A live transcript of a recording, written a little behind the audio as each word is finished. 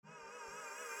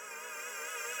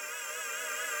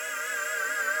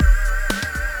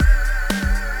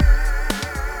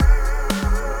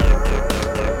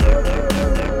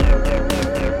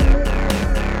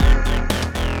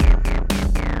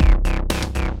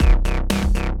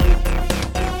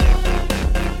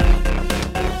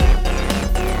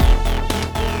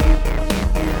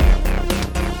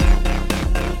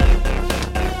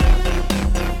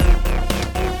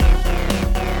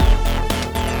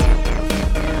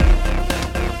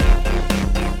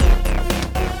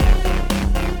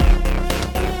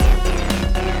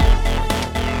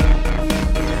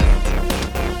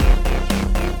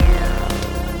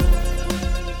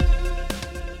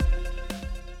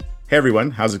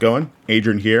everyone, how's it going?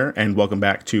 Adrian here, and welcome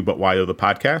back to But Why Though, the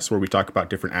podcast, where we talk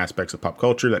about different aspects of pop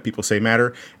culture that people say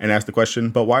matter and ask the question,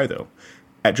 but why though?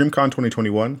 At DreamCon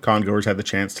 2021, congoers had the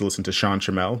chance to listen to Sean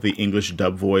Schemmel, the English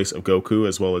dub voice of Goku,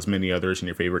 as well as many others in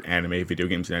your favorite anime, video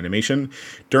games, and animation.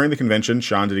 During the convention,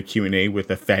 Sean did a Q&A with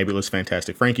the fabulous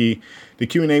Fantastic Frankie. The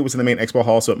Q&A was in the main expo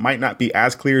hall, so it might not be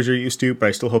as clear as you're used to, but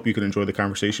I still hope you can enjoy the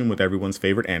conversation with everyone's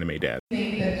favorite anime dad. I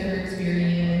think that your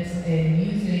experience in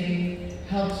music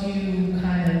helped you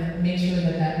kind of make sure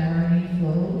that that harmony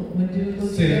flowed when doing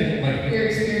those things? Like your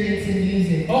experience in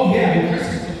music. Oh yeah, well,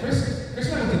 Chris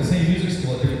and I went to the same music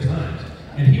school at different times,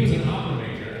 and he was an opera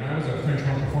major, and I was a French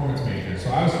horn performance major. So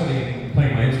I was studying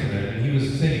playing my instrument, and he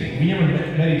was singing. We never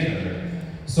met each other.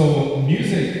 So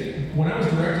music, when I was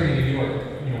directing in New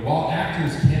York, while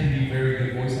actors can be very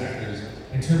good voice actors,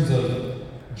 in terms of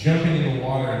jumping in the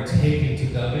water and taking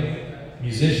to dubbing,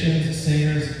 musicians,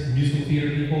 singers, musical theater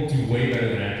people do way better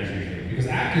than actors usually. Because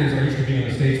actors are used to being on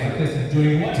a stage like this and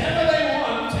doing whatever they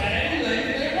want at any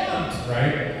length they want,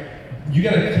 right? You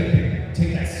gotta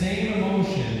take that same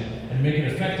emotion and make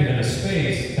it effective in a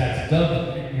space that's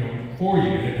dubbed, for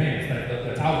you in advance,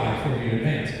 that's outlined for you in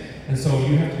advance. And so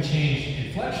you have to change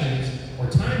inflections or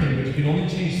timing, but you can only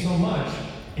change so much,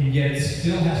 and yet it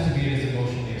still has to be as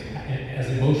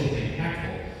emotionally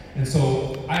impactful. And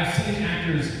so I've seen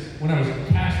actors, when I was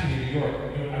casting in New York,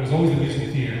 I was always the musical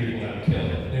theater people that would kill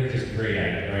it. They were just great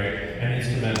at it, right? And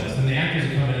instrumentalists. And the actors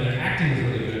would come in and their acting was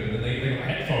really good, and then they go,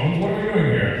 headphones, what are we doing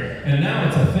here? And now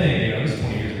it's a thing, this is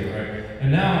 20 years ago, right?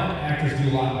 And now actors do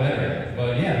a lot better.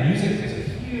 But yeah, music is a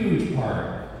huge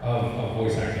part of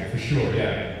voice acting, for sure,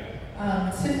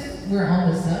 yeah. Since we're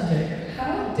on the subject,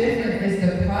 how different is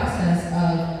the process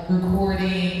of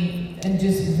recording and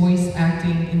just voice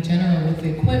acting in general with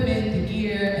the equipment, the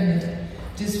gear, and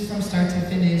just from start to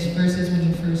finish versus when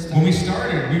you first started? When we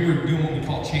started, we were doing what we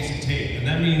call chasing tape, and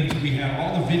that means we have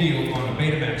all the video on a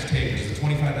Betamax tape, which is a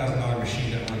 $25,000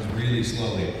 machine that runs really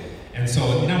slowly. And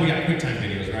so now we got QuickTime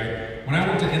videos, right? When I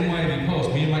worked at NYV Post,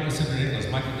 me and Michael Cinder-Nicholas,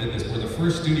 Michael did this, we're the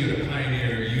first studio to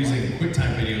pioneer using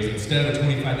QuickTime videos instead of a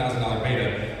 $25,000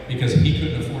 beta because he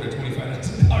couldn't afford a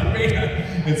 $25,000 beta.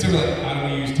 And so we're like, how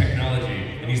do we use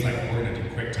technology? And he's like, we're gonna do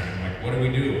QuickTime. I'm like, what do we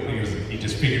do? He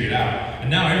just figured it out. And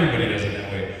now everybody does it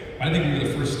that way. But I think we were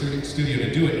the first studio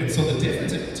to do it. And so the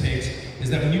difference it takes is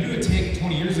that when you do a take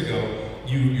 20 years ago,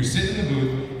 you're sitting in the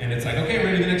booth and it's like, okay,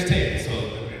 ready for the next take. So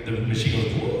the machine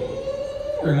goes,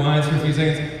 rewinds for a few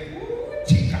seconds,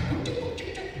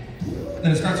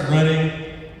 then it starts running,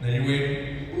 then you wait.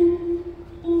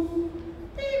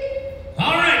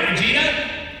 All right, Vegeta.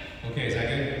 Okay, is that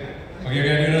good? Okay, we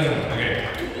gotta do another one. Okay.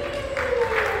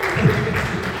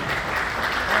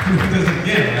 It does it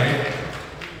again, right?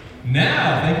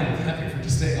 Now, thank you for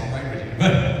just saying all right, Vegeta.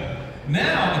 But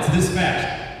now it's this fast.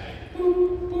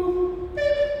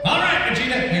 All right,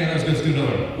 Vegeta. Hang on, let's do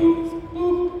another one.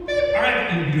 All right,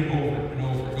 and you do it over and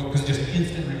over, because just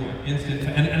instant rewind,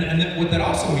 and what that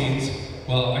also means.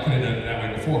 Well, I could have done it that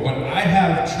way before, but I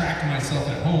have tracked myself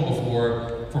at home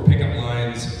before for pickup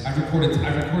lines. I've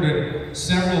recorded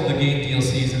several of the game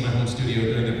DLCs in my home studio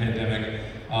during the pandemic,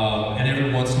 and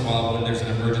every once in a while, when there's an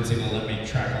emergency, they'll let me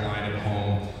track a line at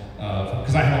home,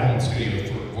 because I have a home studio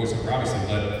for voiceover, obviously.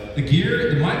 But the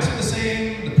gear, the mics are the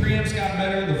same, the preamps got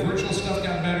better, the virtual stuff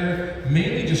got better.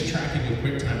 Mainly just tracking with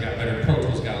QuickTime got better. Pro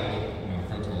Tools got a little.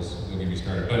 Pro Tools will get me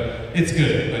started, but it's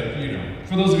good. But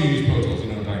for those of you who use Pro Tools, you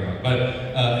know what I'm talking about. But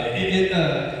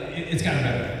it's gotten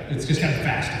better. It's just gotten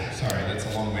faster. Sorry, that's a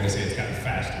long way to say it's gotten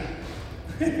faster.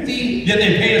 Yet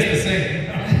they pay us the same.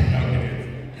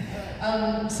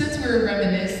 Since we're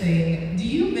reminiscing, do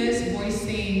you miss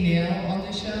voicing Nail on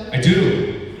the show? I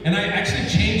do. And I actually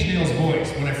changed Nail's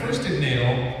voice. When I first did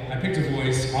Nail, I picked a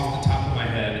voice off the top of my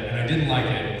head, and I didn't like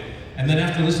it. And then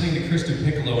after listening to Chris do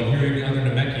Piccolo and hearing other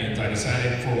Namekians, I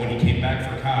decided for when he came back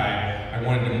for Kai, I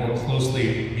wanted to more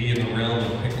closely be in the realm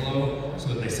of Piccolo so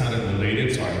that they sounded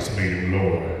related, so I just made him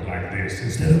lower like this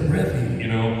instead of breathy,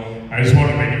 I just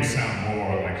wanted to make him sound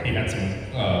more like he had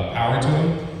some power to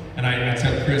him. And I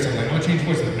told Chris, I'm like, I'm gonna change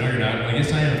voice. He's like, no, you're not. I'm like,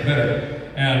 yes, I am. It's better.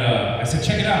 And I said,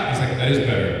 check it out. He's like, that is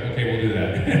better. Okay, we'll do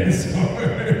that. So,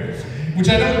 which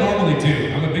I don't normally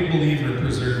do. I'm a big believer in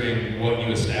preserving what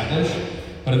you establish.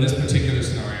 But in this particular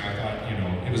scenario, I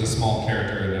thought, it was a small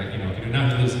character that, now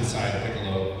he lives inside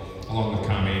Piccolo, along with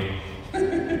Kami,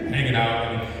 hanging out.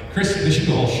 And Chris, they should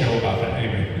do a whole show about that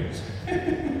anyway.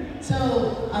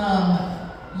 So,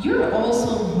 you're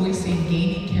also voicing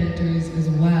gaming characters as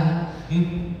well.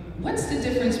 Mm-hmm. What's the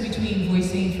difference between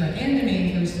voicing for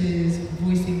anime versus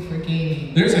voicing for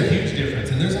gaming? There's a huge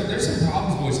difference, and there's some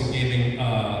problems voicing gaming,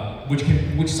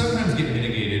 which sometimes get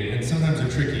mitigated and sometimes are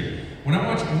tricky. when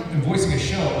I'm voicing a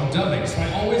show, I'm dubbing, so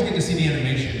I always get to see the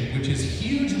animation, which is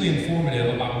hugely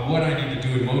informative about what I need to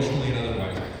do emotionally and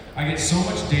otherwise. I get so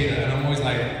much data, and I'm always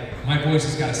like, my voice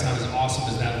has got to sound as awesome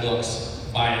as that looks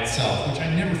by itself, which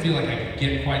I never feel like I could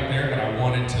get quite there, but I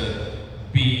want it to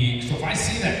be. So if I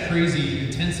see that crazy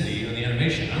intensity of the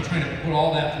animation, I'm trying to put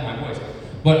all that through my voice.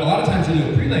 But a lot of times we do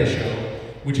a prelay show,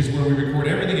 which is where we record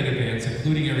everything in advance,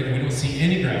 including everything. We don't see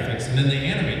any graphics, and then they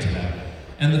animate to that.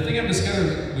 And the thing I've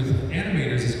discovered with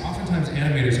animators is oftentimes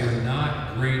animators are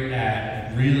not great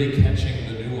at really catching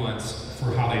the nuance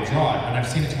for how they draw it. And I've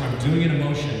seen it where I'm doing an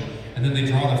emotion, and then they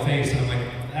draw the face, and I'm like,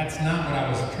 that's not what I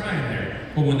was trying there.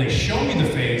 But when they show me the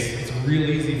face, it's real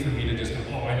easy for me to just go,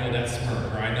 oh, I know that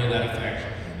smirk, or I know that effect,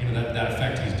 that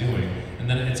effect he's doing. And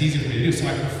then it's easier for me to do. So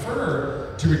I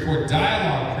prefer to record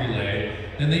dialogue prelay,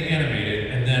 then they animate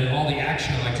it, and then all the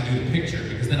action I like to do the picture,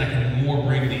 because then I can more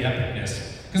bring the epicness.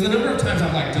 Because the number of times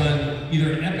I've done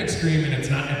either an epic stream and it's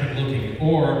not epic looking,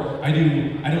 or I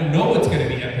don't know it's going to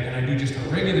be epic and I do just a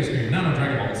regular stream, not on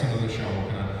Dragon Ball, it's another show I'm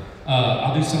working on.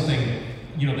 I'll do something,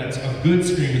 that's a good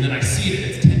stream, and then I see it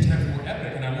and it's 10 times more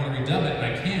epic, and I want to redub it and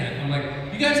I can't. I'm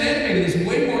like, you guys animated this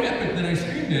way more epic than I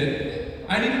streamed it.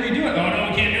 I need to redo it. Oh no,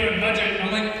 we can't do it in budget.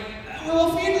 I'm like,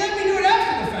 well, if you let me do it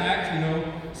after the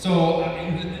fact, So,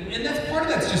 and that's part of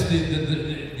that's just the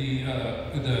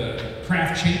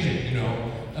craft changing,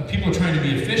 People are trying to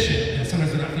be efficient, and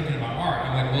sometimes they're not thinking about art.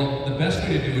 I'm like, well, the best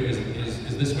way to do it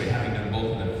is this way, having done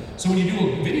both of them. So when you do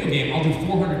a video game, I'll do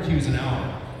 400 cues an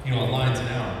hour, lines an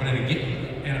hour. But in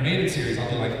an animated series, I'll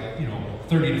do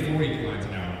 30 to 40 lines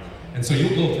an hour. And so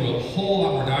you'll go through a whole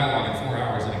lot more dialogue in 4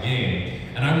 hours in a game,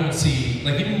 and I won't see,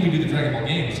 even when we do the Dragon Ball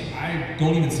games, I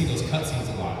don't even see those cutscenes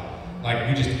a lot.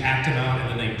 We just act them out,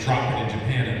 and then they drop it in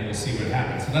Japan, and we'll see what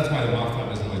happens. So that's why the mouth flap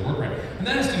doesn't always work right. And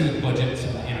that has to do with budgets,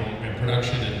 and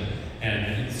production,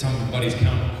 and somebody's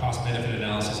cost-benefit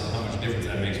analysis of how much difference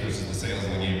that makes versus the sales of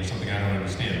the game, or something I don't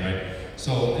understand, right?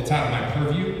 So it's out of my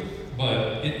purview,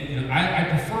 but I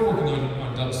prefer working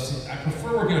on dubs. I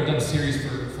prefer working on dub series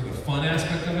for the fun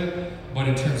aspect of it. But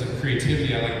in terms of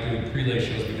creativity, I like doing prelay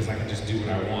shows because I can just do what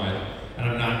I want, and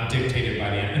I'm not dictated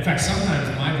by the animation. In fact, sometimes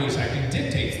my voice acting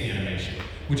dictates the animation,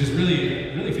 which is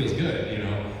really feels good,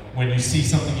 when you see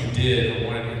something you did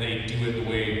or and they do it the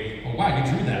way, oh wow, you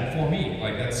drew that for me.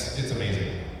 It's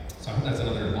amazing. So I hope that's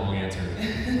another long answer.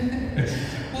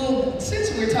 Well,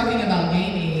 since we're talking about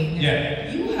gaming,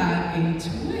 yeah. You have a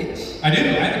Twitch. I do,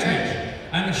 I have a Twitch.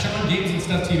 I'm at Sean Games and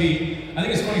Stuff TV. I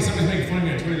think it's funny, somebody's making fun of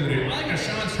me on Twitter the other day. I think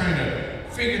Sean's trying to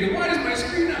figure why does my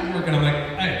screen not work? And I'm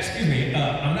like, hey, excuse me,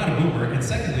 I'm not a boomer. And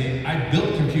secondly, I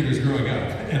built computers growing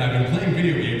up, and I've been playing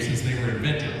video games since they were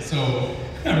invented. So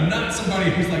I'm not somebody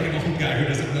who's like an old guy who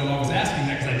doesn't know. I was asking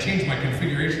that because I changed my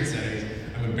configuration settings.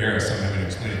 I'm embarrassed, so I'm having to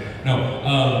explain it. No,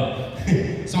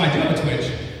 so I do have a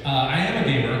Twitch. I am a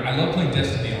gamer. I love playing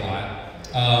Destiny a lot.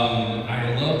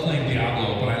 I love playing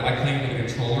Diablo, but I like playing with a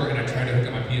controller, and I try to hook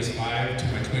up my PS5 to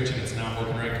my Twitch, and it's not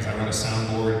working right because I run a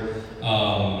soundboard.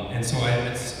 And so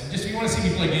it's just, if you want to see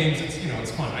me play games,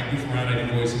 it's fun. I goof around, I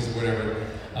do voices or whatever,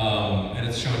 and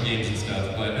it's Sean Games and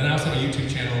stuff. And I also have a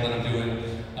YouTube channel that I'm doing,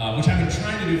 which I've been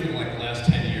trying to do for the last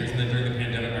 10 years. And then during the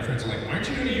pandemic, my friends are like, "Why aren't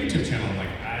you doing a YouTube channel?" I'm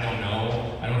like, "I don't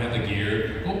know. I don't have the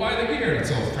gear. Go buy the gear." And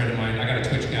so a friend of mine, I got a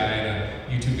Twitch guy and a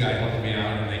YouTube guy helping me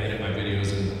out, and they edit my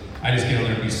videos, and I just get on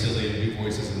there and be silly and do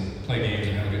voices and play games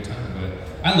and have a good time. But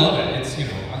I love it.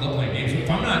 I love playing games. But if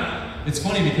I'm not, it's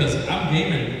funny because I'm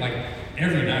gaming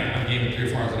every night. I'm gaming 3 or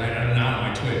 4 hours a night, and I'm not on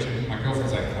my Twitch. And my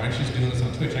girlfriend's like, "Why aren't you just doing this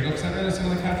on Twitch?" I go, "Because I'd rather sit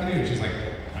on the couch with you." She's like,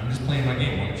 "I'm just playing my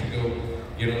game. Why don't you go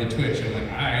get on the Twitch?" And I'm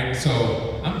like, "All right."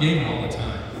 So I'm gaming all the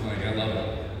time. I love it.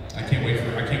 I can't wait for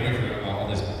all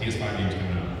this PS5 games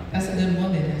coming out. That's a good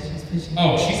woman that she's pushing.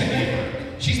 Oh, she's a gamer.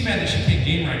 She's mad that she can't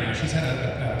game right now. She's had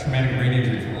a traumatic brain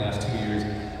injury for the last 2 years.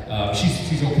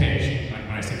 She's okay.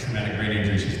 When I say traumatic brain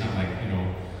injury, she's not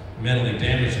mentally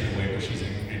damaged in a way, but she's in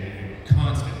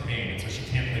constant pain, and so she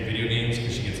can't play video games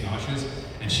because she gets nauseous.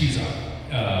 And she's a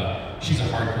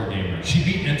hardcore gamer. She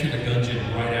beat Enter the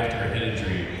Gungeon right after her head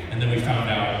injury, and then we found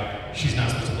out she's not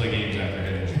supposed to play games after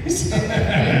head injuries.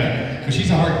 But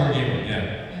she's a hardcore gamer, yeah.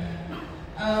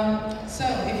 So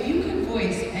if you could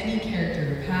voice any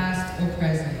character, past or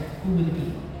present, who would it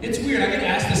be? It's weird, I get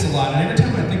asked this a lot, and every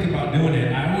time I think about doing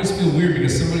it, I always feel weird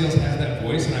because somebody else has that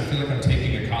voice, and I feel like I'm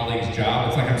taking a colleague's job.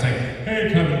 It's like I'm saying, "Hey,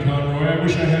 Kevin Conroy, I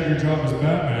wish I had your job as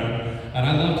Batman." And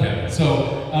I love Kevin.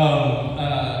 So,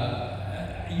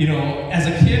 as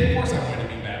a kid, of course I wanted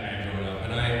to be Batman growing up,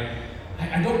 and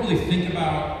I don't really think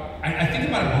about, I think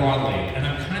about it broadly, and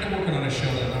I'm kind of working on a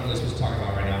show that I'm not really supposed to talk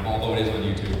about right now, although it is on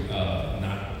YouTube,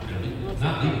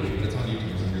 not legally, but it's on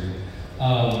YouTube for some reason.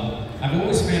 I've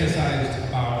always fantasized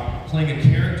about playing a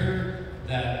character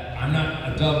that I'm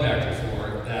not a dubbed actor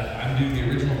for, that I'm doing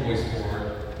the original voice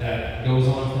for, that goes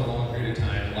on for a long period of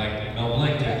time, like Mel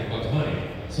Blanc did for Bugs Bunny.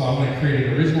 So I want to create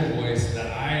an original voice that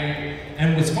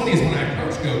and what's funny is when I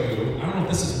approached Goku, I don't know if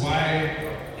this is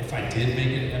why, if I did make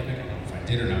it epic, I don't know if I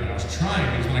did or not, but I was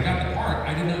trying, because when I got the part,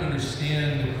 I did not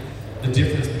understand the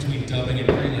difference between dubbing and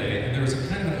relay, and there was a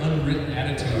kind of an unwritten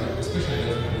attitude, especially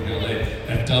those people in LA,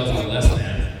 that dubs are less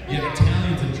than. Yet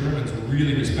Italians and Germans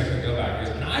really respect the dub actors,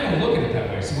 and I don't look at it that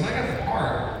way. So when I got the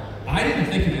part, I didn't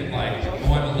think of it like,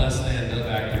 oh, I'm a less than dub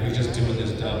actor who's just doing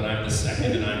this dub, and I'm the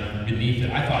second, and I'm beneath it.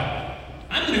 I thought,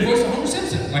 I'm the new voice of Homer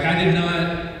Simpson. Like I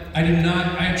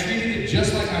treated it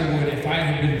just like I would if I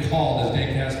had been called as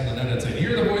Dan Cast on the net and said,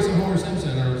 you're the voice of Homer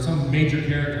Simpson or some major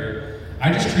character.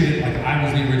 I just treated it like I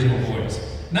was the original voice.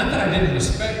 Not that I didn't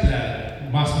respect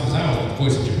that Masano Ozawa was the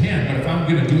voice of Japan, but if I'm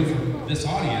gonna do it for this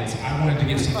audience, I wanted to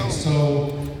give something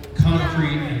so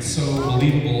concrete and so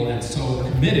believable and so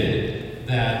committed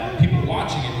that people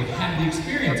watching it would have the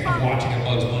experience of watching a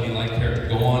Bugs Bunny-like character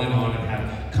go on and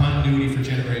have continuity for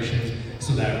generations.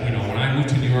 So that, when I moved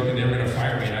to New York and they were going to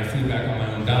fire me and I flew back on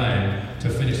my own dime to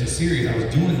finish the series, I was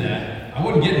doing that. I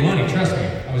wasn't getting money, trust me.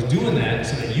 I was doing that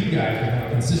so that you guys would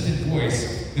have a consistent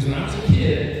voice. Because when I was a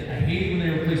kid, I hated when they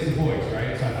replaced the voice,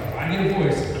 right? So I thought, if I get a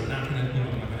voice, I'm not going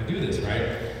to do this, right?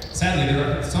 Sadly,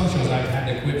 there are some shows I've had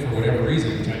to quit for whatever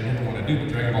reason, which I never want to do,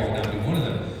 but Dragon Ball would not be one of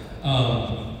them.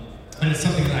 And it's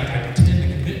something that I tend to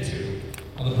commit to.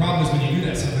 The problem is when you do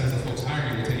that, sometimes the folks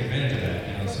hiring you will take advantage of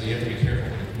that, so you have to be careful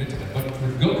when you commit to that. But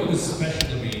Goku was special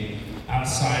to me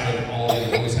outside of all the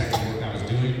other voice acting work I was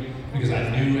doing, because I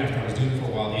knew after I was doing it for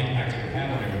a while the impact it would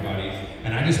have on everybody,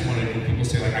 and I just wanted, when people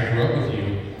say, like, I grew up with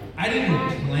you, I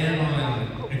didn't plan on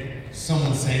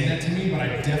someone saying that to me, but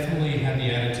I definitely had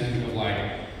the attitude of,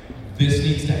 like, this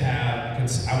needs to have,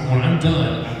 when I'm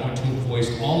done, I want to have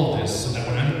voiced all of this, so that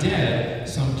when I'm dead,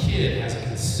 some kid has a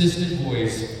consistent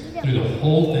voice through the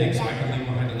whole thing, so I can leave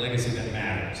behind a legacy that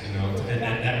matters, and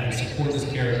that will support this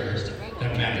character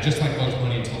that matters, just like Bugs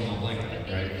Bunny until Mel Blanc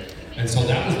did, right? And so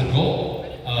that was the goal.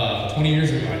 20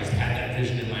 years ago, I just had that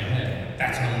vision in my head.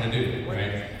 That's what I'm going to do,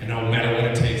 right? And no matter what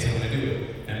it takes, I'm going to do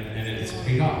it. And it's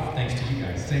paid off, thanks to you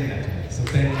guys saying that to me. So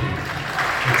thank you.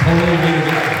 It totally made a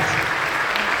difference.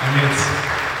 I mean,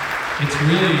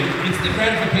 it's the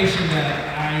gratification that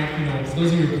for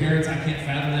those of you who are parents, I can't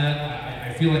fathom that.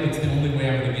 I feel like it's the only way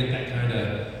I'm going to get that kind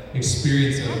of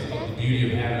experience of the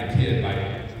beauty of having a kid by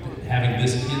having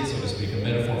this kid, so to speak, a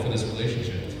metaphor for this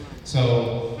relationship.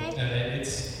 So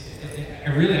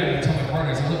I tell my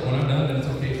partner, I said, look, when I'm done, then it's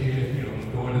okay for you to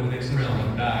go into the next realm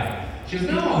and die. She goes,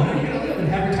 no, you're gonna live and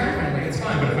have retirement. Like, it's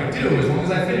fine, but if I do, as long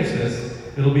as I finish this,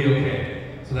 it'll be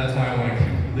okay. So that's why I want to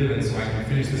keep living, so I can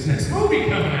finish this next movie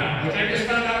coming out, which I just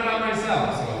found out about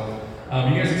myself. So,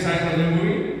 you guys excited about the new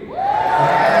movie?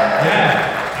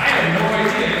 Yeah. I have no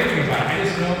idea anything about it. I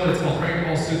just know that it's called Dragon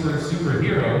Ball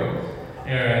Superhero,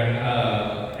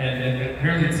 and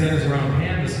apparently it centers around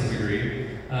Pan to some degree.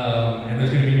 And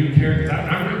there's going to be new characters.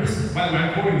 By the way,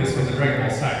 I'm quoting this from the Dragon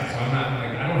Ball site, so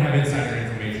I don't have insider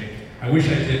information. I wish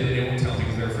I did, but they won't tell me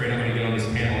because they're afraid I'm going to get on this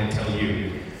panel and tell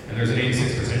you. And there's an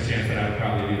 86% chance that I would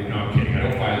probably do. No, I'm kidding. I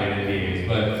don't violate NDAs,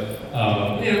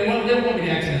 but they don't want me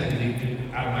to accidentally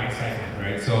leak out of my excitement,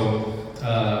 right? So,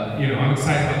 I'm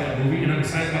excited about that movie, and I'm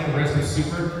excited about the rest of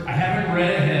Super. I haven't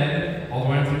read ahead,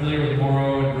 although I'm familiar with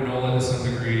Moro and Granola to some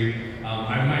degree.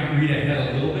 I might read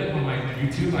ahead a little bit on my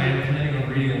YouTube. I am planning on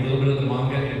reading a little bit of the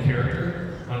manga in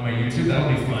character on my YouTube. That'll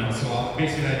be fun. So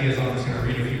basically the idea is I'm just going to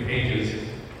read a few pages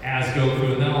as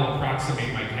Goku, and then I'll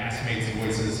approximate my castmates'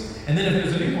 voices. And then if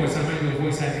there's a new voice, I might do a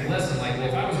voice acting lesson. Like, well,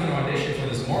 if I was going to audition for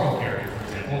this Moro character, for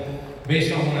example,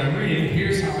 based on what I'm reading,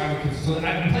 here's how I would. So I've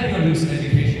been planning on doing some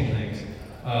educational things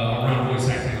around voice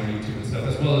acting on YouTube and stuff,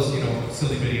 as well as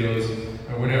silly videos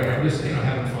or whatever. I'm just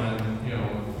having fun,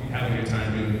 having a good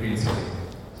time being silly.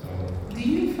 Do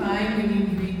you find when you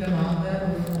read the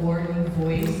manga before you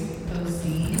voice those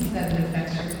scenes that it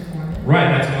affects your performance? Right,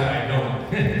 that's why I don't.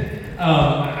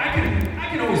 I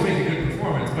can always make a good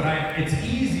performance, but it's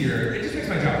easier. It just makes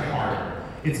my job harder.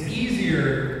 It's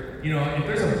easier, if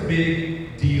there's a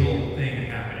big deal thing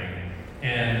happening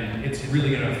and it's really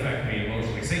going to affect me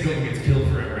emotionally. Say Goku gets killed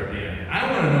forever at the end. I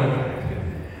don't want to know that.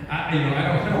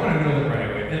 I don't want to know it right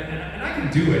away. And I can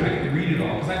do it. I can read it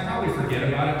all because I probably forget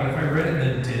about it. But if I read it and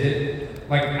then did it,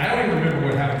 like I don't even remember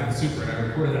what happened in Super, and I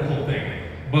recorded that whole thing.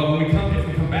 But if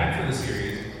we come back for the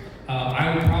series,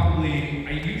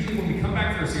 usually when we come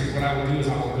back for a series, what I will do is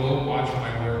I will go watch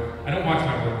my work. I don't watch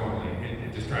my work normally.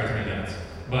 It just drives me nuts.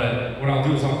 But what I'll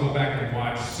do is I'll go back and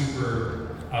watch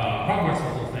Super probably watch the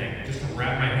whole thing, just to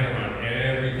wrap my head around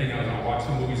everything. I'll watch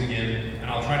the movies again, and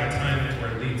I'll try to time it to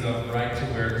where it leads up right to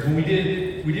where, because when we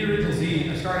did Original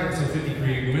Z, I started episode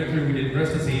 53, we went through, we did the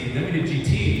rest of Z, then we did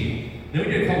GT, then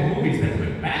we did a couple movies, then we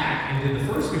went back and did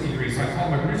the first 53, so I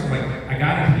called my producer, I'm like, I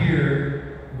gotta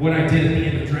hear what I did at the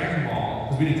end of Dragon Ball,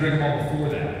 because we did Dragon Ball before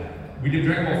that. We did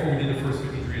Dragon Ball before we did the first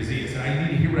 53 of Z, so I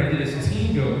need to hear what I did as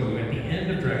Teen Goku at the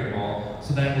end of Dragon Ball,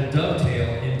 so that it will dovetail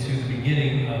into the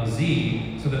beginning of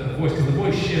Z, so that the voice, because the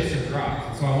voice shifts and drops,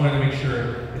 and so I wanted to make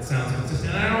sure it sounds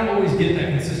consistent. And I don't always get that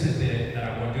consistency that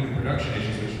I want due to production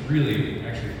issues, which really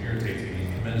actually irritates me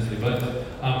tremendously, but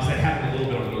because that happened a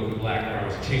little bit on Goku Black, where I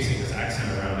was chasing this accent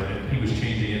around it, and he was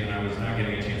changing it, and I was not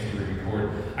getting a chance to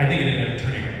re-record. I think it ended up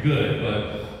turning out good,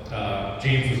 but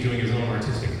James was doing his own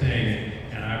artistic thing,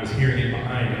 and I was hearing it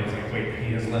behind, and I was like, wait,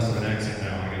 he has less of an accent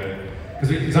now.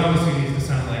 Because it obviously needs to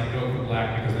sound like Goku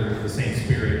Black because they're the same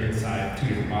spirit inside two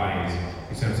different bodies.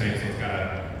 You see what I'm saying? So it's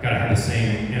gotta have the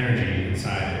same energy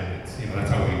inside it. It's,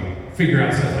 that's how we figure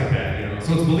out stuff like that.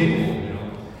 So it's believable.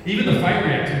 Even the fight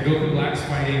reacts when Goku Black's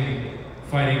fighting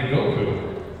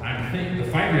Goku. I think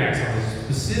the fight reacts are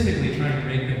specifically trying to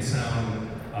make them sound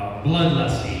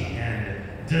bloodlusty and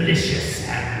delicious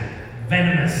and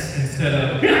venomous instead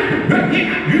of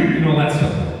all that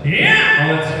stuff. Yeah, all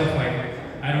that stuff like.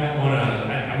 I don't want to.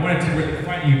 I wanted to where the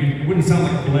fight. It wouldn't sound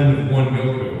like a blend of one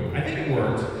Goku. I think it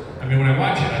worked. I mean, when I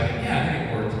watch it, I think, yeah, I think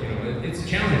it worked. It's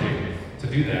challenging to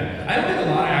do that. I don't think a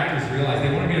lot of actors realize they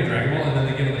want to be in Dragon Ball, and then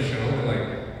they get on the show, they're like,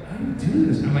 "How do you do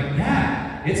this?" I'm like,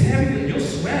 "Yeah, it's heavy. You'll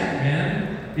sweat,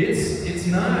 man. It's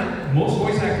not." Most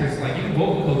voice actors, like even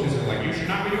vocal coaches, are like, "You should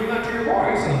not be doing that to your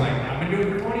voice." And I'm like, "I've been doing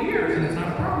it for 20 years, and it's not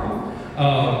a problem."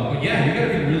 But yeah, you got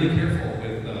to be really careful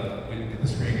with the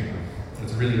screaming.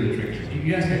 It's really, really tricky.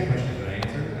 You asked me a question, did I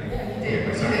answer? Yeah, you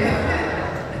did. Sorry.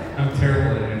 I'm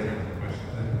terrible at answering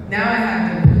questions. Now I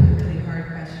have the really, really hard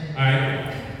question. All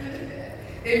right.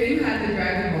 If you had the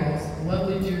Dragon Balls, what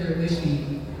would your wish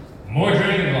be? More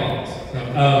Dragon Balls.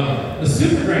 The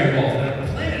Super Dragon Balls that are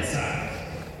planet size.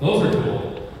 Those are cool.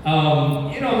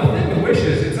 The thing with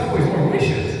wishes, it's always more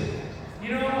wishes. I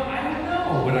don't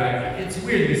know. It's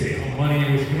weird to say, money.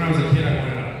 When I was a kid, I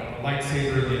wanted a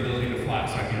lightsaber and the ability to fly,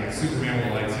 so I could like Superman with a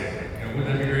lightsaber. Wouldn't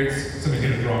that be great? Somebody's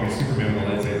gonna draw me Superman with a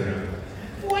lightsaber.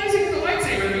 Why is he with a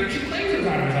lightsaber? You shoot lasers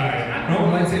out of his eyes. I don't know,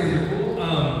 lightsabers are cool.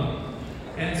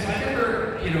 And so I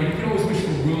never, you can always wish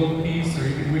for world peace or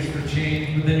you can wish for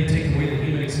change, but then you take away the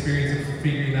human experience of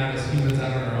figuring that as humans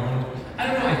out on our own. I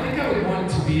don't know, I think I would want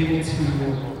to be able to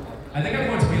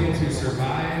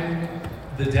survive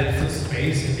the depths of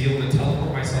space and be able to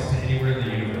teleport myself to anywhere in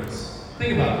the universe.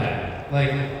 Think about that.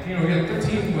 Like, we got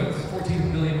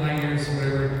 14 billion light years or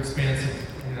whatever spans of,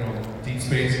 deep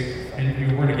space, and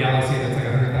we're in a galaxy that's like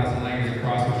 100,000 light years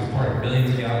across, which is part of billions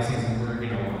of galaxies, and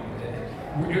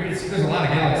there's a lot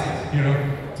of galaxies,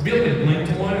 To be able to blink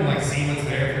to one and like see what's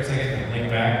there for a second and blink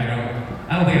back,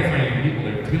 I don't think I'd find any people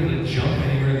there. To be able to jump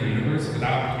anywhere in the universe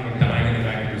without, dying in the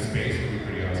back of space would be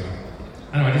pretty awesome.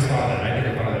 I don't know, I just thought of that. I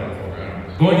never thought of that before.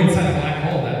 Going inside a black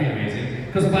hole, that'd be amazing.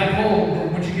 Because a black hole,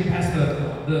 once you get past the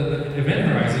event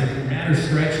horizon, matter's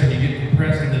stretched and you get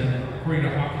compressed, and then according to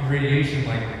Hawking radiation,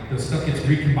 like the stuff gets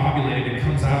recombobulated and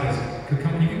comes out you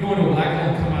can go into a black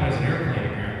hole and come out as an airplane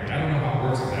apparently. I don't know how it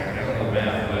works exactly, I don't know the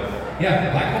math, but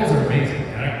yeah, black holes are amazing.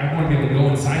 And I want to be able to go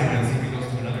inside one and see if it goes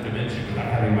to another dimension without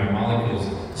having my molecules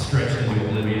stretched into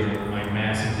oblivion or my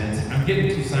mass and density. I'm getting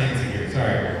too sciencey here,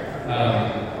 sorry. I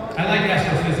like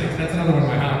astrophysics, that's another one of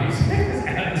my hobbies.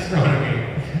 Astronomy.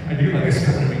 I do like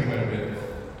astronomy quite a bit.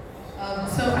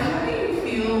 So how do you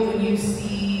feel when you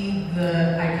see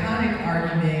the iconic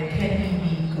argument, can he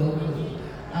beat Goku?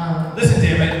 Listen,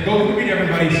 damn it, Goku beat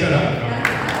everybody, shut up.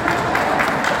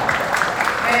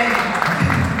 And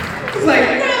it's like,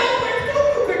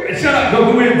 no, shut up,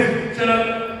 Goku wins. Shut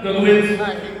up, Goku wins.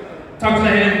 Talk to the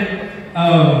hand.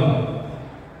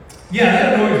 Yeah,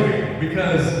 that annoys me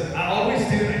because I always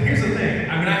do. Here's the thing.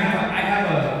 I mean, I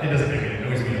have a. It doesn't make it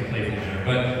annoys me in a playful manner,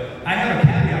 but I have a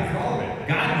caveat for all of it.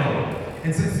 God mode.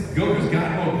 And since Goku's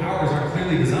God mode powers aren't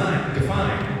clearly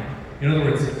defined, in other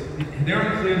words, they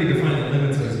aren't clearly defined the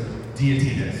limits of his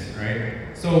deityness, right?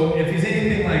 So if he's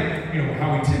anything like,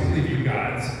 how we typically view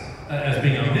gods as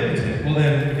being omnipotent, well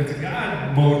then, if it's a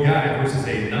God mode guy versus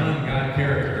a non-God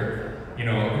character,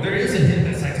 there is a hint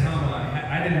that Saitama,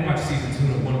 I didn't watch season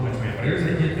 2 of One Punch Man, but there's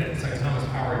a hint that Saitama's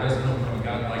power does come from a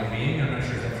godlike being. I'm not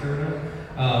sure if that's true or not.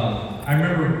 I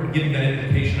remember getting that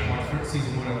implication. I watched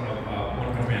season 1 of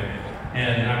One Punch Man,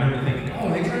 and I remember thinking,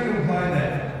 they trying to imply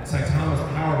that Saitama's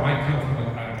power might come from a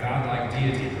godlike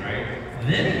deity, right? And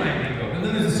then it might be Goku. And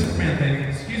then there's a Superman thing.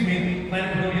 Excuse me,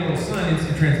 planet with no yellow sun,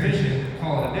 instant transmission,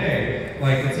 call it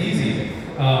easy.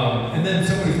 And then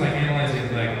somebody's like analyzing,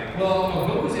 like, well,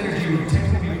 Goku's energy would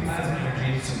technically be plasma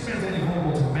energy. Superman's only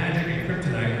vulnerable to magic and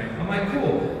kryptonite. I'm like,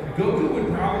 cool. Goku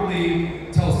would probably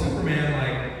tell Superman,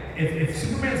 like, if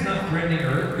Superman's not threatening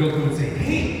Earth, Goku would say,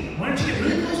 hey, why don't you get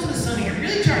really close to the sun and get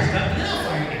really charged up, and then I'll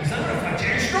fire you, because I'm going to fight you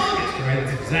at your strongest, right?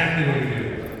 That's exactly what he'd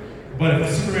do. But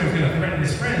if Superman was going to threaten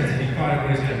his friends and he thought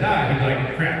everybody's going to die, he'd be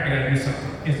like, crap, I got to do something.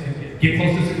 Get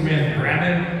close to Superman, grab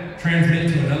him,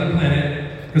 transmit to another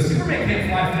planet, because Superman can't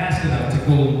fly fast enough to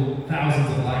go thousands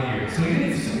of light years. So even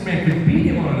if Superman could beat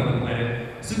him on another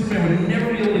planet, Superman would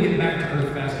never be able to get back to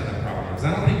Earth fast enough, probably. Because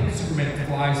I don't think Superman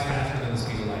flies faster than the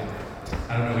speed of light.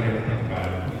 I don't know what you ever think about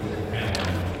it.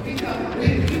 We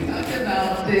talked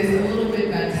about this a little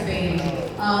bit backstage,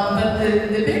 but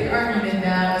the big argument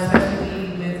now,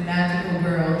 especially with magical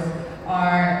girls,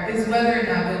 is whether or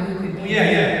not Goku could be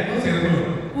Sailor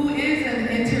Moon. who is an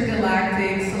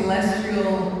intergalactic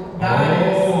celestial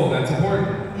goddess. Oh, that's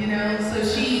important. You know, so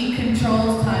she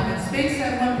controls time and space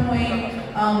at one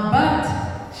point,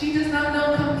 but she does not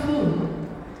know Kung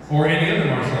Fu. Or any other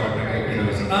martial art that Goku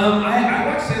knows. I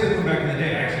watched Sailor Moon back in the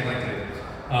day. I actually liked it.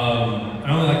 I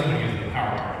only liked it when he was in the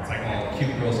power part. It's like all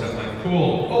cute girl stuff, like,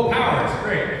 cool. Oh, powers,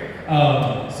 great.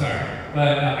 Sorry.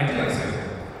 But I do like Sailor Moon.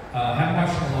 Haven't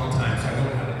watched it in a long time, so I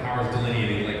don't have the powers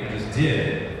delineated like we just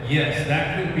did. Yes,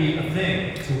 that could be a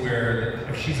thing, to where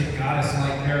if she's a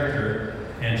goddess-like character,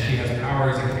 and she has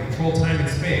powers and can control time and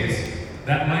space,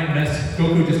 that might mess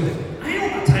Goku just like, I know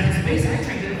about time and space, I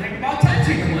trained in like about time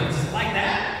treatment once. Like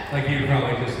that? Like he would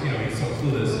probably just, he's so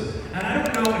clueless. And I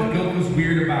don't know if Goku's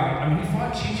weird about, he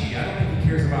fought Chi-Chi. I don't think he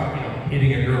cares about,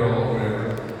 hitting a girl or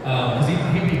whatever. Because he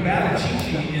battled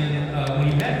Chi-Chi when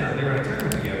he met her. They were at a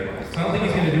tournament together. So I don't think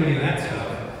he's going to do any of that stuff.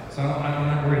 So I'm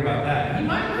not worried about that. He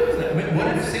might lose that. What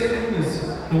if Sailor Moon is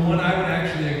the one I would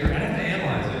actually agree? I'd have to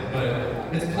analyze it,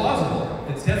 but it's plausible.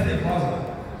 It's definitely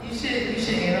plausible. You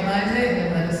should analyze it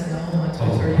and let us know once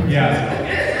we're ready.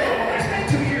 Yeah. I spent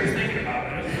 2 years thinking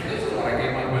about it. This is what I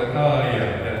came up with.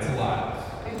 It's a lot.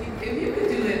 If you could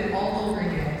do it all over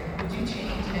again, would you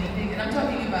change anything? And I'm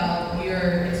talking about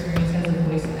your experience as a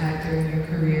voice actor in your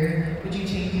career. Would you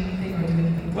change anything or do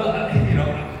anything? Well,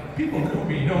 people know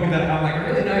me that I'm like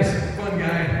a really nice, fun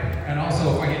guy, and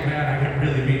also if I get mad, I get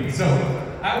really mean. So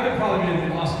I would have probably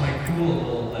lost my cool a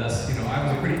little less.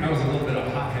 I was a little bit of a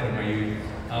hothead in my youth,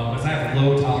 because I have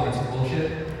low tolerance for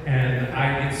bullshit, and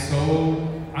I get so,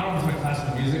 I don't know if it's my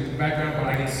classical music background, but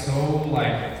I get so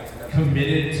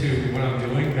committed to what I'm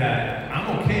doing that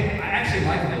I'm okay. I actually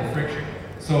like a little friction.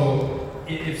 So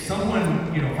if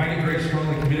someone, if I get very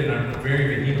strongly committed and I'm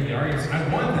very vehemently arguing,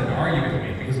 I want them to argue with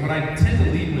me, because what I tend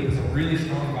to lead with is a really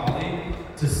strong volley,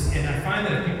 and I find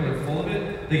that if people are full of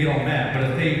it, they get all mad. But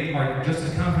if they are just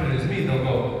as confident as me, they'll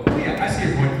go, oh yeah, I see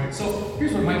your point. So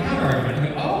here's what my counter argument.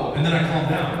 I go, oh, and then I calm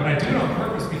down. But I do it on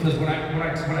purpose, because what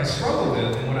I struggle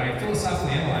with and what I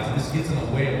philosophically analyze, and this gets in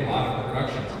the way of a lot of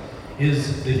productions,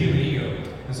 is the human ego.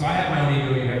 And so I have my own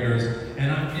ego, you have yours,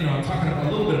 and I'm talking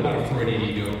a little bit about a Freudian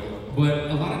ego.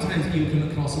 But a lot of times ego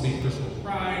can also be personal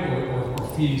pride or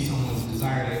feeding someone's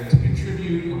desire to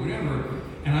contribute or whatever.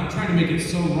 And I'm trying to make it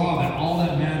so raw that all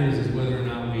that matters is whether or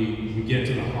not we get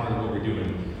to the heart of what we're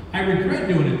doing. I regret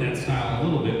doing it that style a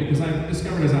little bit, because I've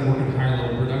discovered as I work in higher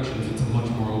level productions, it's a much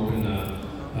more open,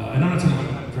 and I'm not talking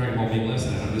about Dragon Ball being less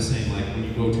than that. I'm just saying, like, when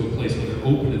you go to a place where they're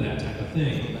open to that type of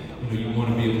thing, you want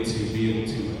to be able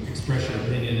to express your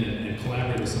opinion and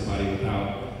collaborate with somebody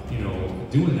without,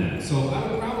 doing that. So I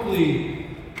would probably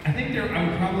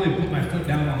put my foot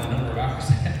down on the number of hours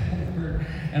I had to work.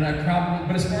 And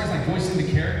but as far as like voicing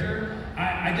the character,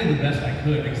 I did the best I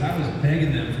could, because I was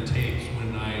begging them for tapes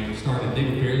when I started. They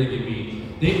would barely give me,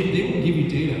 they wouldn't give you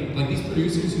data. Like these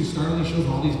producers who start on these shows,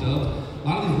 all these dubs, a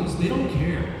lot of these, they don't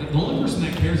care. The only person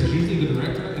that cares is usually the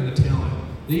director and the talent.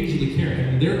 They usually care,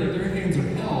 and their hands are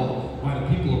held by the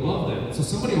people above them. So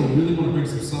somebody will really want to bring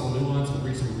some subtle nuance, or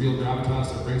bring some real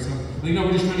gravitas, or bring some, like, no,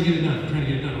 we're just trying to get it done,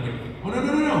 I'm like, oh,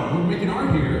 no, we're making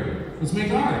art here, let's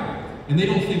make art. And they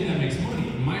don't think that makes money.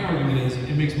 And my argument is,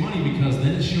 it makes money because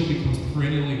then the show becomes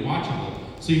perennially watchable.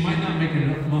 So you might not make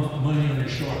enough money on your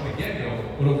show at the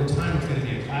get-go, but over time it's going to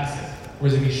be a classic.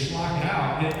 Whereas if you schlock it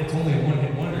out, it's only a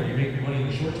one-hit wonder, you make your money in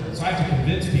the short term. So I have to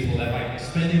convince people that by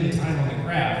spending the time on the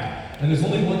craft, and there's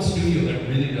only one studio that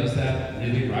really does that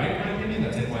really right, in my opinion,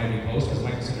 that's NYME Post, because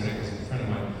Michael Sinernik is a friend of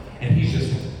mine, and he's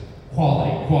just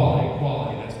quality.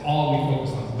 That's all we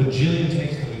focus on. Bajillion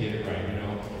takes till we get it right,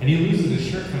 And he loses his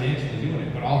shirt financially doing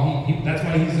it, but that's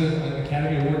why he's an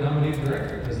Academy Award nominated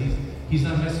director, because he's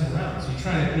not messing around. So you're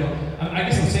trying to, I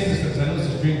guess I'm saying this because I know this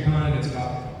is DreamCon, and it's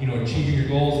about, achieving your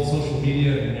goals in social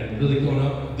media and really going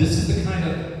up. This is the kind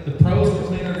of the pros who are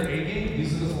playing on their A game,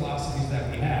 these are the philosophies that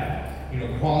we have. You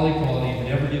know, quality,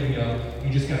 never giving up. You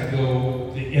just gotta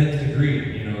go the nth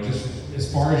degree, you know, just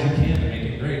as far as you can to make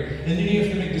it great. And then you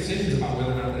have to make decisions about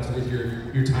whether or not that's worth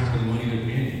your time or the money they're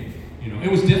paying you. You know,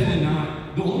 it was definitely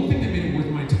not, the only thing that made it worth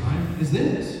my time is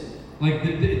this. Like,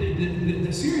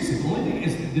 seriously, the only thing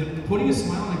is putting a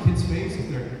smile on a kid's face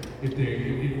if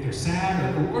they're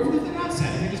sad or if they're not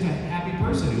sad, if you're just a happy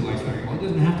person who likes basketball. It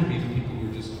doesn't have to be the people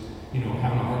who are just, you know,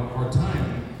 having a hard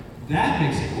time. That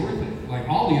makes it worth it. Like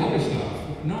all the other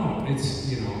stuff, no, it's,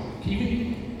 you know,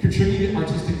 even contributing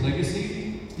artistic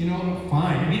legacy, you know,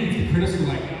 fine. I mean, if the critics are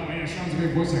like, oh man, Sean's a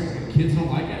great voice actor, but kids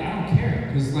don't like it, I don't care.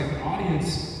 Because like the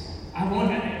audience,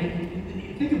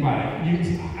 think about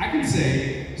it. I can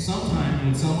say sometimes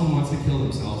when someone wants to kill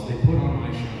themselves, they put on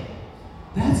my show.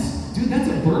 That's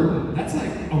a burden. That's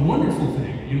like a wonderful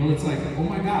thing. You know, it's like, oh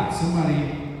my God,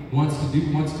 somebody wants me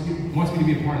to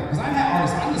be a part of it. Because I've had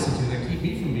artists I listen to that keep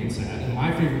me from being sad, and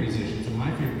my favorite musicians and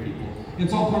my favorite people. And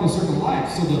it's all part of a circle of life.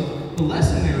 So the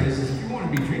lesson there is if you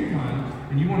want to be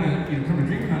DreamCon and you want to come to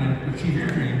DreamCon and achieve your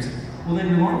dreams, well then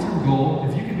your long-term goal,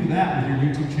 if you can do that with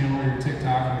your YouTube channel or your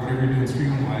TikTok or whatever you're doing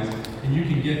streaming-wise, and you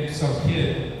can get some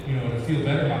kid, you know, to feel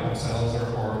better about themselves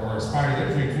or aspire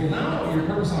to their dreams, well now your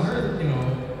purpose on earth, you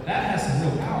know, that has some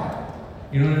real power.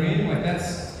 You know what I mean? Like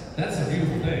that's a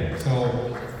beautiful thing.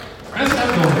 So that's what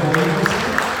I'm going for, you know what I'm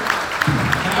saying?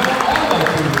 And I want all of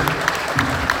you.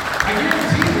 I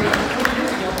guarantee you, when I was 20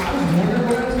 years ago, I was wondering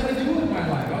what I was going to do with my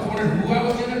life. I was wondering who I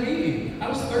was going to be. I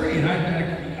was 30, and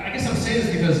I guess I'm saying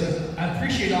this because I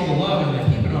appreciate all the love and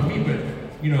the keeping on me,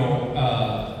 but, you know,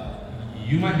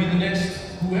 you might be the next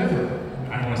whoever.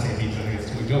 I don't want to say me, I think it's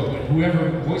too a joke, but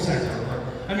whoever voice actor.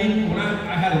 I mean, when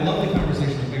I had a lovely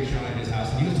conversation with Big Sean at his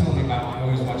house, and he was telling me about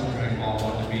always watching Dragon Ball,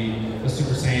 wanting to be a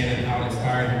Super Saiyan and how it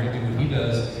inspired him to do what he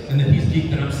does, and then he's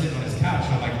geeked and I'm sitting on his couch,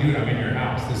 and I'm like, dude, I'm in your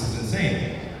house, this is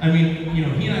insane. I mean, you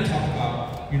know, he and I talk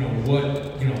about, you know,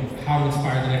 how to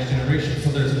inspire the next generation, so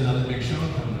there's another Big Sean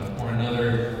coming up, or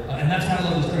another, and that's why I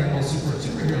love this Dragon Ball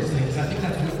superheroes thing, because I think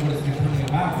that's what it's becoming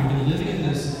about. We've been living in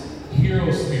this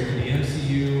hero sphere, the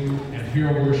MCU, and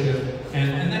hero worship,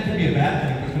 and that can be a bad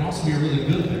thing, but it can also be a really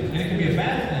good thing. And it can be a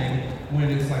bad thing when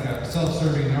it's like a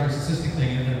self-serving, narcissistic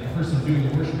thing, and the person doing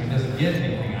the worshiping doesn't get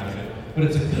anything out of it. But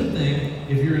it's a good thing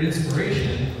if you're an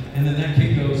inspiration, and then that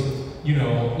kid goes, you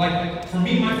know, like for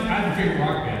me, I have a favorite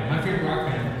rock band. My favorite rock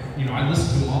band, you know, I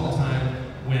listen to them all the time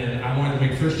when I wanted to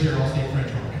make first chair all-state French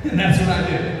horn. And that's what I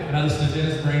did. And I listened to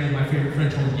Dennis Brain and my favorite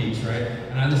French horn geeks, right?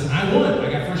 And I won.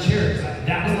 I got first chair.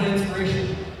 That was my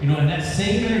inspiration. You know, and that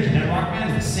same energy, that rock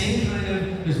band is the same kind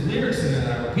of, there's lyrics in there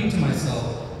that I repeat to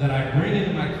myself that I bring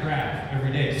into my craft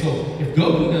every day. So if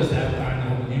Goku does that with I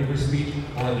Know the Universe speech,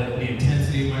 or the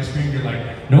intensity of my scream, you're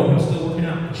like, nope, I'm still working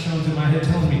out. The Sean's in my head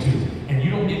telling me to. And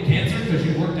you don't get cancer because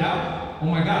you worked out? Oh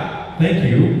my God, thank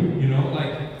you. You know,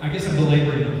 like, I guess I'm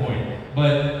belaboring the point.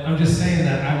 But I'm just saying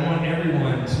that I want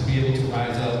everyone to be able to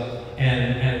rise up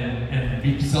and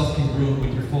be self-congruent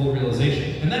with your full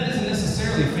realization. And that doesn't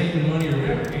necessarily fame and money or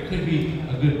whatever. It could be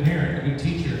a good parent, a good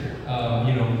teacher.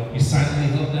 You know, you silently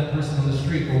help that person on the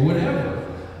street or whatever.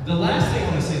 The last thing I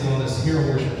want to say though on this hero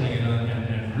worship thing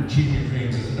and achieving your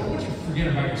dreams is I don't want you to forget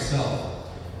about yourself.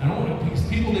 I don't want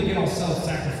people that get all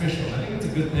self-sacrificial. I think it's a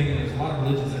good thing, and there's a lot of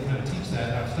religions that kind of teach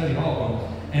that. I've studied all of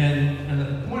them. And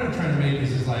the point I'm trying to make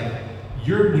is like,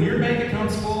 when your bank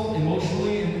account's full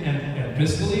emotionally and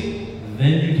fiscally,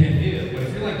 then you can give. But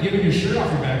if you're like giving your shirt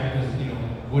off your back because, you know,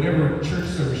 whatever church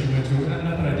service you went to, not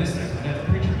that I diss that, my dad's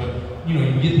a preacher, but, you know,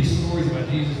 you get these stories about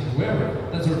Jesus or whoever,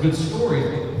 that's are good stories,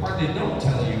 but the part they don't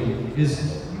tell you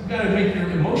is you've got to make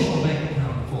your emotional bank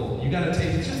account full. You got to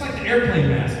take, it's just like the airplane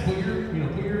mask.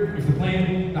 If the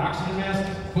plane, the oxygen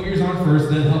mask, put yours on first,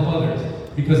 then help others.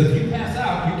 Because if you pass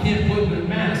out, you can't put the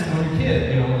mask on your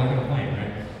kid, you know, like on a plane,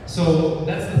 right? So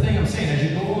that's the thing I'm saying. As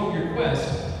you go along your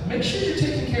quest, make sure you're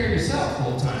taking care of yourself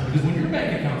full time. Because when your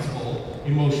bank account's full,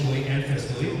 emotionally and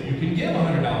fiscally, you can give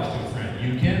 $100 to a friend.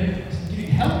 You can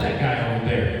help that guy over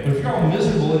there. But if you're all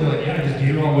miserable and you're like, yeah, I just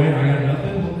gave it all away and I got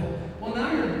nothing, well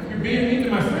now you're being mean to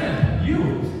my friend, you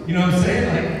know what I'm saying?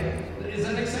 Like, does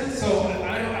that make sense? So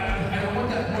I don't want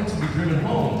that point to be driven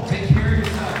home. Take care of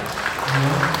yourself, you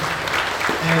know?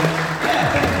 And yeah,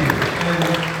 thank you.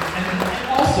 And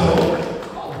also,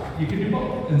 you can do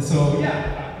both. And so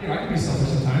yeah, you know, I can be selfish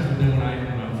sometimes, but then when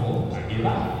I'm full, I give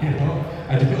out. You know,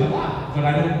 I do a lot, but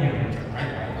I don't, you know,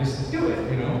 right, just do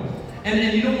it. You know,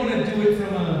 and you don't want to do it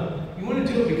you want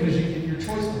to do it because you're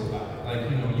choiceful about it.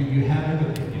 Like, you know, you have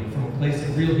empathy, you know, from a place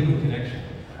of real human connection.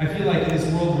 I feel like in this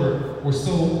world where we're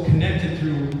so connected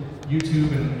through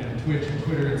YouTube and Twitch and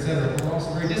Twitter, etc., we're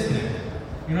also very disconnected.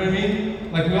 You know what I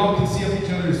mean? Like we all can see up each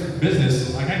other's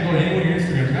business. Like I can go to any one of your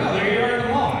Instagrams and go, oh, there you are in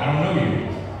the mall. I don't know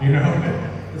you. You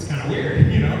know? It's kind of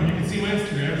weird. You know? You can see my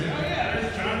Instagram and say, oh yeah,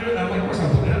 there's John doing that. I'm like, of course I'm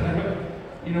putting it out there,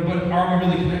 but you know, but are we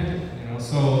really connected? You know?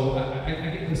 So I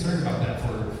get concerned about that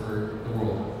for the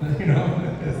world. You know,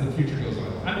 as the future goes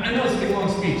on. I know it's a big long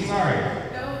speech. Sorry.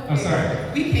 No, I'm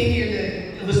sorry. We came here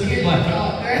to Listen to hear Black. you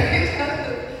talk,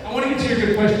 right? I want to get to your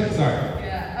good question. Sorry.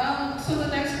 Yeah. So the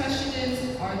next question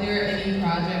is, are there any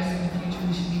projects in the future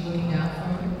we should be looking out for?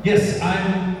 Yes,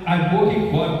 I'm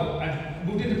working. Well, I've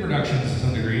moved into productions to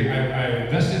some degree. I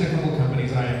invested in a couple of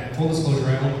companies. Full disclosure,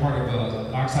 I own part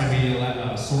of Oxide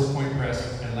Media, Source Point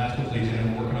Press, and Last Book Legion,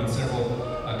 and I'm working on several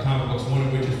comic books. One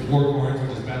of which is War Corns,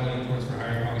 which is Battling Unicorns for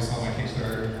Hire. You probably saw my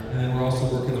Kickstarter. And then we're also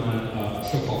working on a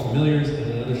show called Familiars,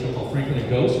 and another show called Franklin and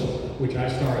Ghost, which I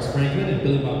star as Franklin, and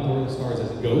Billy Bob Thornton stars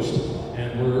as Ghost.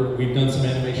 And we've done some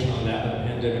animation on that, but the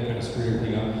pandemic kind of screwed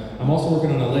everything up. I'm also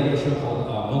working on a Lego show called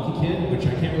Monkey Kid, which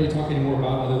I can't really talk anymore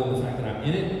about other than the fact that I'm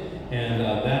in it. And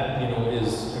that,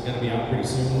 is going to be out pretty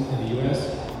soon in the U.S.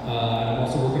 And I'm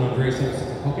also working on various other stuff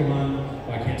like Pokemon.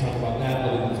 But I can't talk about that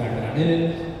other than the fact that I'm in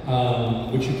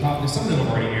it. Which you probably, some of them have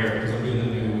already aired because I'm doing the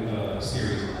new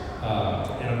series.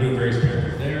 And I'm doing various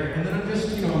characters there. And then I'm just,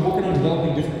 I'm working on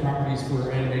developing different properties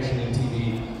for animation and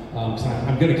TV. So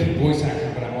I'm going to keep voice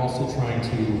acting, but I'm also trying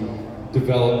to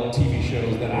develop TV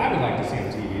shows that I would like to see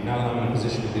on TV, now that I'm in a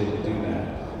position to be able to do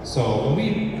that. So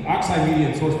when Oxide Media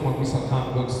and Source Point, we sell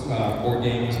comic books, board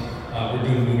games, we're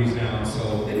doing movies now,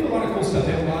 so they do a lot of cool stuff.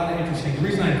 They have a lot of interesting, the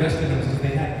reason I invested in them is because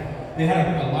they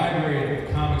had a library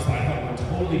of comics that I thought were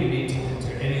totally unique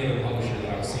to any other publisher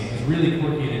that I was seeing. It was really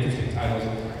quirky and interesting titles.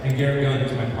 And Garrett Gunn,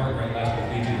 who's my partner at Last Book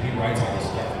Legion, he writes all this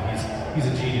stuff. And he's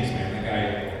a genius, man. The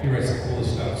guy, he writes the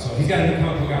coolest stuff. So he's got a new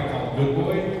comic book out called Good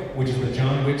Boy, which is the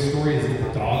John Wick story, is if the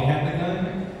dog had the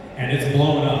gun. And it's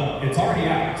blowing up. It's already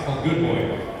out. It's called Good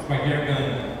Boy. It's by Garrett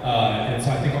Gunn. And so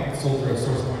I think I'll sold through a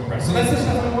Source Point Press. So that's the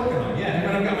stuff I'm working on. Yeah, and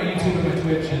then I've got my YouTube and my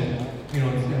Twitch, and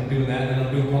I'm doing that, and then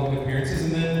I'm doing public appearances,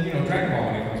 and then Dragon Ball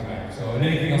when it comes back. So and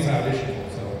anything else I audition for.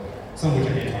 So some of which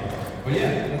I can't talk about. But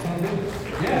yeah, that's what I'm doing.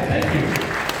 Yeah, thank you.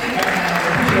 I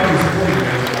appreciate all your support,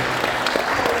 guys.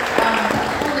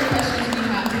 All the questions we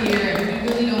have here, we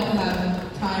really don't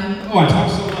have time. Oh, I talk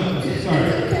so much. Sorry.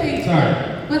 It's okay. Sorry.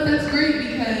 But that's great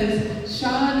because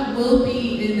Sean will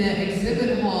be in the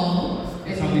exhibit hall.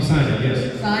 That's how we sign it,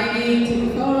 yes. Signing, taking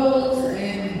photos,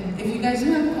 and if you guys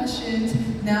do have questions,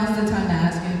 now's the time to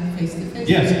ask him face to face.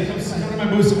 Yes, come to my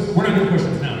booth. We're not doing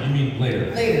questions now. You mean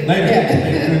later? Later.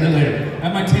 Yeah. Later.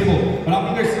 At my table. But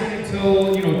I'll be there signing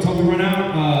until we run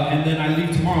out, and then I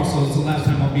leave tomorrow, so it's the last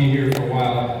time I'll be here for a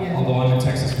while, although I'm in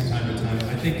Texas from time to time.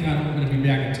 I think I'm going to be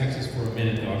back in Texas for a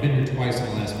minute, though. I've been here twice in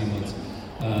the last few months.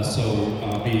 So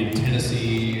I'll be in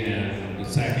Tennessee and the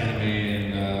SAC Anime,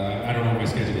 and I don't know what my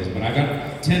schedule is, but I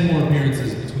got 10 more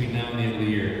appearances between now and the end of the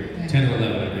year. 10 or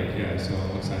 11, I think, yeah, so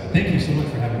I'm excited. Thank you so much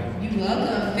for having me. You're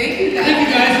welcome. Thank you guys. Thank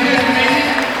you guys.